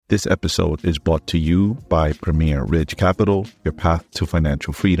This episode is brought to you by Premier Ridge Capital. Your path to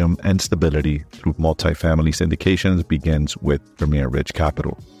financial freedom and stability through multifamily syndications begins with Premier Ridge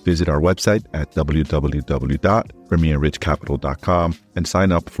Capital. Visit our website at www.premierridgecapital.com and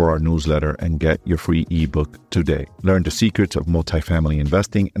sign up for our newsletter and get your free ebook today. Learn the secrets of multifamily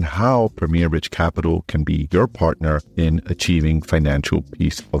investing and how Premier Ridge Capital can be your partner in achieving financial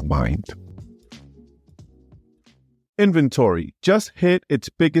peace of mind. Inventory just hit its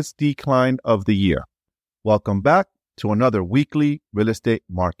biggest decline of the year. Welcome back to another weekly real estate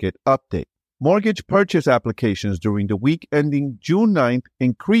market update. Mortgage purchase applications during the week ending June 9th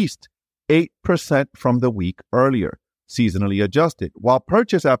increased 8% from the week earlier, seasonally adjusted, while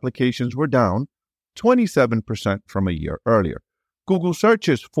purchase applications were down 27% from a year earlier. Google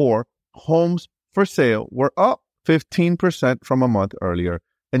searches for homes for sale were up 15% from a month earlier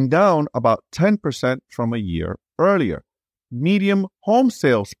and down about 10% from a year earlier. Median home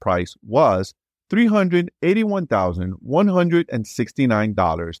sales price was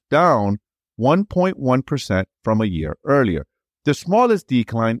 $381,169, down 1.1% from a year earlier, the smallest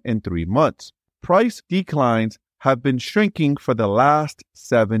decline in 3 months. Price declines have been shrinking for the last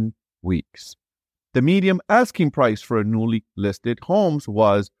 7 weeks. The median asking price for newly listed homes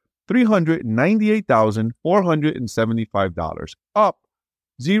was $398,475, up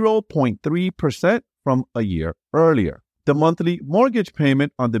 0.3% from a year earlier. The monthly mortgage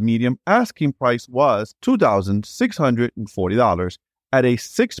payment on the median asking price was $2,640 at a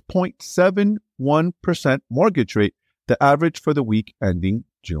 6.71% mortgage rate, the average for the week ending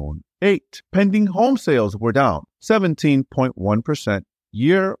June 8. Pending home sales were down 17.1%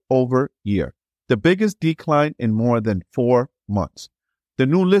 year over year, the biggest decline in more than 4 months. The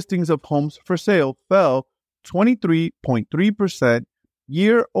new listings of homes for sale fell 23.3%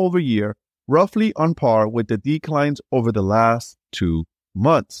 year over year, roughly on par with the declines over the last 2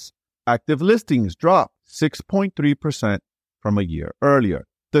 months. Active listings dropped 6.3% from a year earlier,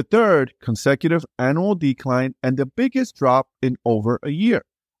 the third consecutive annual decline and the biggest drop in over a year.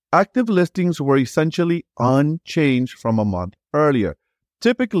 Active listings were essentially unchanged from a month earlier.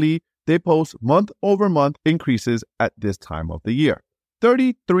 Typically, they post month-over-month increases at this time of the year.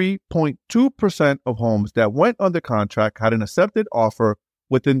 33.2% of homes that went under contract had an accepted offer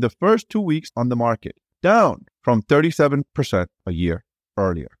within the first 2 weeks on the market, down from 37% a year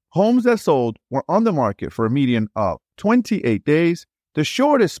earlier. Homes that sold were on the market for a median of 28 days, the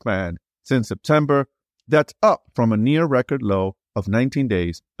shortest span since September. That's up from a near record low of 19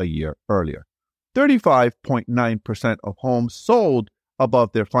 days a year earlier. 35.9% of homes sold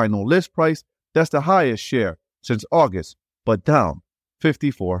above their final list price. That's the highest share since August, but down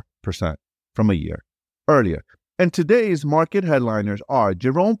 54% from a year earlier. And today's market headliners are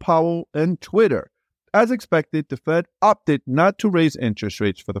Jerome Powell and Twitter. As expected, the Fed opted not to raise interest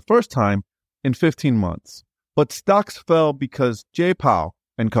rates for the first time in 15 months. But stocks fell because Jay Powell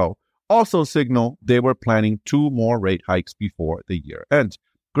and co. also signaled they were planning 2 more rate hikes before the year ends.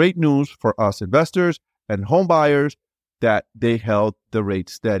 Great news for us investors and home buyers that they held the rate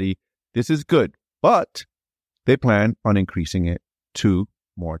steady. This is good, but they plan on increasing it 2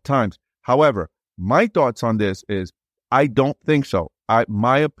 more times. However, my thoughts on this is I don't think so.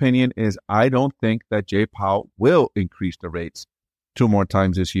 My opinion is I don't think that Jay Powell will increase the rates 2 more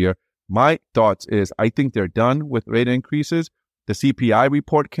times this year. My thoughts is I think they're done with rate increases. The CPI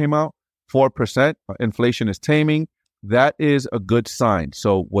report came out, 4%. Inflation is taming. That is a good sign.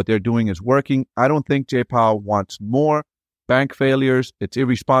 So what they're doing is working. I don't think Jay Powell wants more bank failures. It's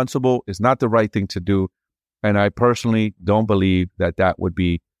irresponsible. It's not the right thing to do. And I personally don't believe that that would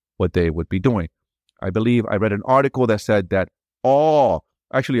be what they would be doing. I believe I read an article that said that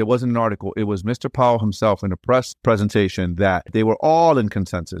actually it wasn't an article, it was Mr. Powell himself in a press presentation that they were all in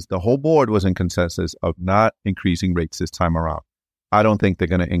consensus. The whole board was in consensus of not increasing rates this time around. I don't think they're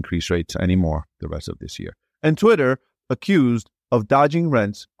going to increase rates anymore the rest of this year. And Twitter accused of dodging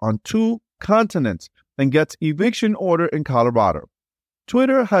rents on 2 continents and gets eviction order in Colorado.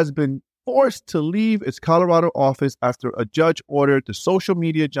 Twitter has been forced to leave its Colorado office after a judge ordered the social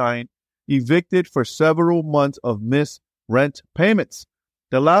media giant evicted for several months of missed rent payments.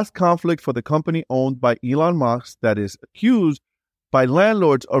 The last conflict for the company owned by Elon Musk that is accused by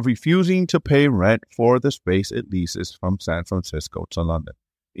landlords of refusing to pay rent for the space it leases from San Francisco to London.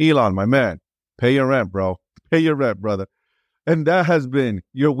 Elon, my man, pay your rent, bro. Pay your rent, brother. And that has been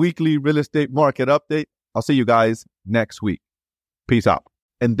your weekly real estate market update. I'll see you guys next week. Peace out.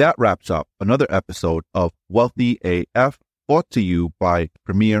 And that wraps up another episode of Wealthy AF, brought to you by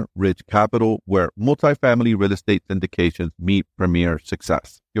Premier Ridge Capital, where multifamily real estate syndications meet premier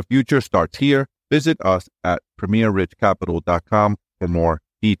success. Your future starts here. Visit us at premierridgecapital.com for more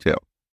detail.